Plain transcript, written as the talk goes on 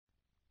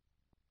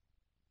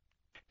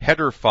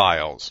Header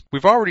files.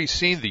 We've already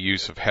seen the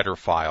use of header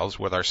files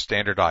with our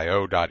standard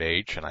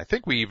io.h, and I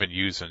think we even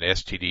use an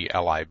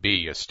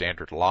stdlib, a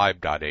standard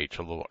lib.h,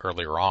 a little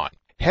earlier on.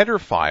 Header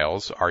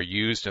files are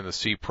used in the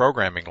C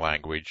programming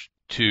language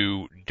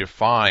to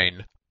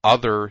define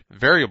other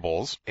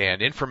variables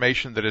and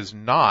information that is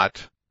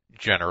not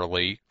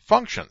generally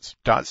functions.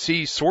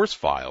 .c source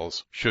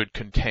files should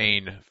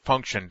contain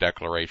function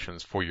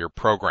declarations for your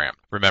program.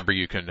 Remember,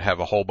 you can have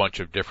a whole bunch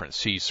of different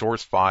C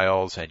source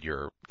files, and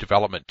your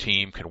development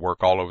team can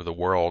work all over the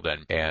world,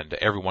 and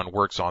everyone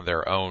works on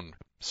their own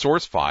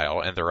source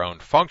file and their own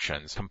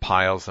functions,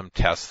 compiles them,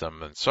 tests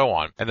them, and so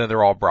on, and then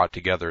they're all brought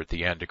together at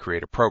the end to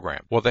create a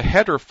program. Well, the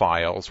header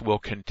files will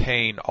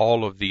contain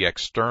all of the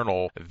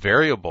external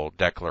variable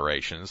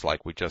declarations,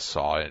 like we just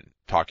saw in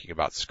talking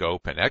about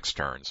scope and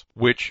externs,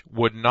 which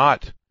would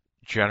not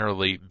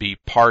generally be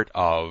part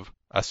of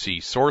a C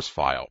source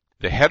file.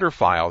 The header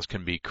files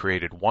can be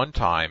created one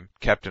time,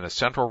 kept in a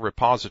central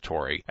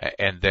repository,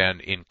 and then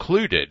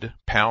included,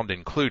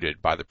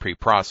 included by the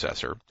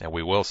preprocessor, and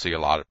we will see a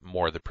lot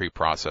more of the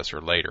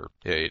preprocessor later.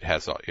 It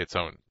has its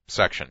own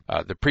section.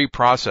 The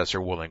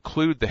preprocessor will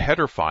include the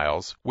header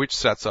files, which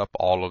sets up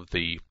all of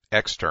the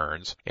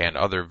externs and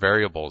other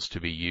variables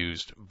to be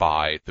used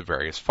by the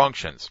various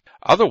functions.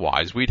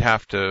 Otherwise, we'd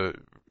have to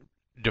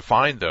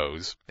define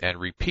those and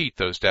repeat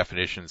those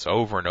definitions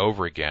over and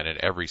over again in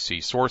every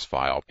C source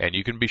file, and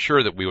you can be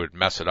sure that we would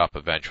mess it up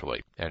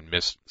eventually and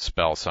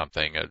misspell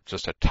something,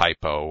 just a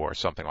typo or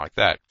something like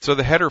that. So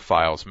the header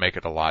files make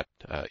it a lot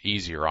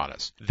easier on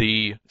us.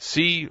 The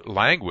C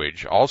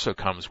language also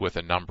comes with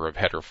a number of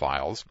header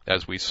files,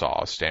 as we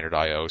saw, standard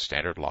IO,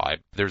 standard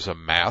lib. There's a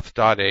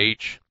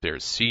math.h,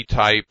 there's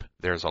C-type,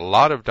 there's a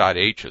lot of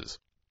 .h's.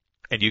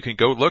 And you can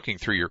go looking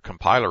through your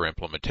compiler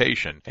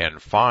implementation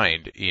and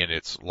find in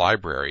its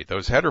library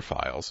those header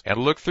files and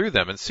look through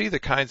them and see the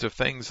kinds of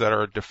things that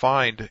are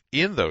defined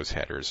in those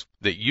headers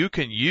that you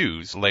can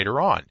use later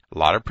on. A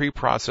lot of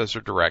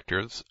preprocessor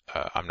directives,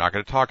 I'm not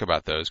going to talk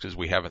about those because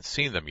we haven't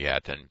seen them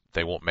yet and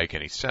they won't make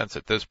any sense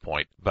at this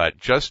point. But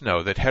just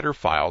know that header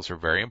files are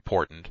very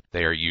important.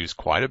 They are used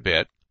quite a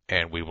bit.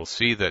 And we will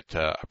see that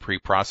a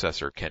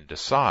preprocessor can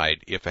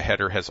decide if a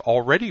header has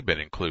already been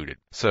included.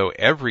 So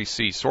every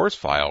C source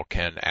file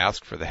can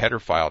ask for the header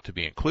file to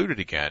be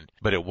included again,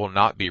 but it will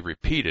not be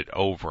repeated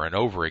over and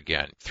over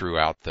again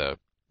throughout the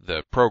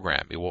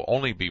program. It will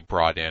only be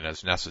brought in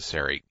as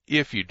necessary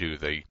if you do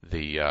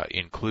the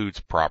includes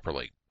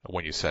properly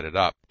when you set it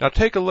up. Now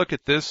take a look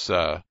at this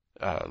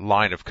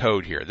line of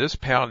code here. This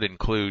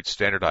 #include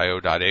standard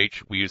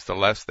io.h. We use the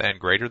less than,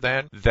 greater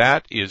than.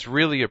 That is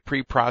really a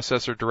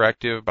preprocessor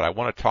directive, but I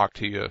want to talk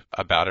to you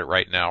about it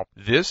right now.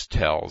 This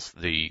tells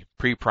the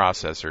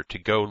preprocessor to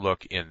go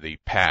look in the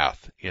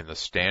path, in the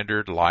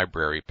standard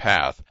library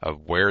path of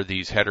where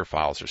these header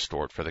files are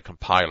stored for the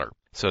compiler.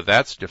 So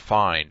that's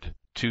defined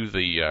to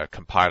the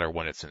compiler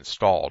when it's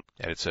installed,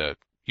 and it's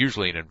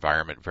usually an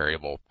environment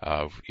variable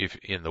if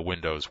in the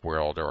Windows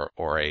world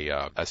or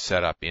a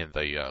setup in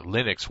the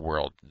Linux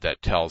world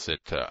that tells it,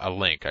 a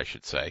link I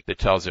should say, that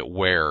tells it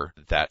where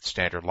that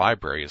standard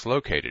library is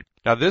located.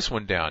 Now this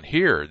one down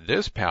here,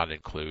 this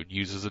 #include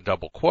uses the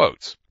double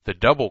quotes. The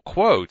double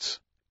quotes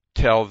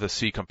tell the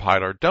C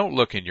compiler, don't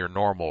look in your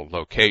normal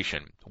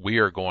location. We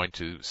are going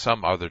to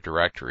some other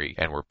directory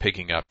and we're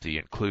picking up the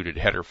included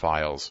header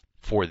files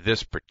for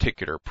this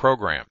particular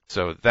program.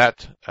 So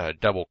that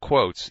double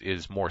quotes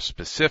is more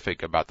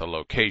specific about the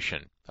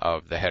location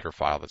of the header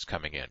file that's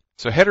coming in.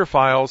 So header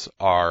files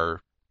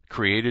are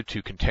created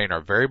to contain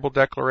our variable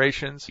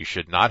declarations. You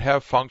should not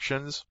have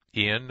functions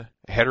in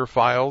header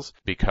files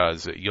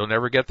because you'll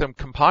never get them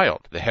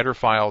compiled. The header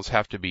files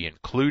have to be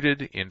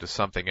included into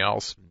something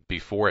else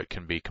before it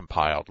can be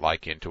compiled,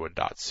 like into a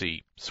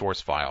 .c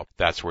source file.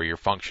 That's where your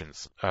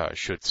functions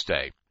should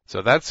stay.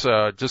 So that's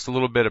just a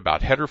little bit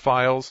about header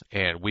files,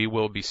 and we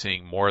will be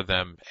seeing more of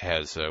them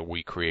as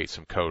we create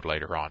some code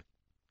later on.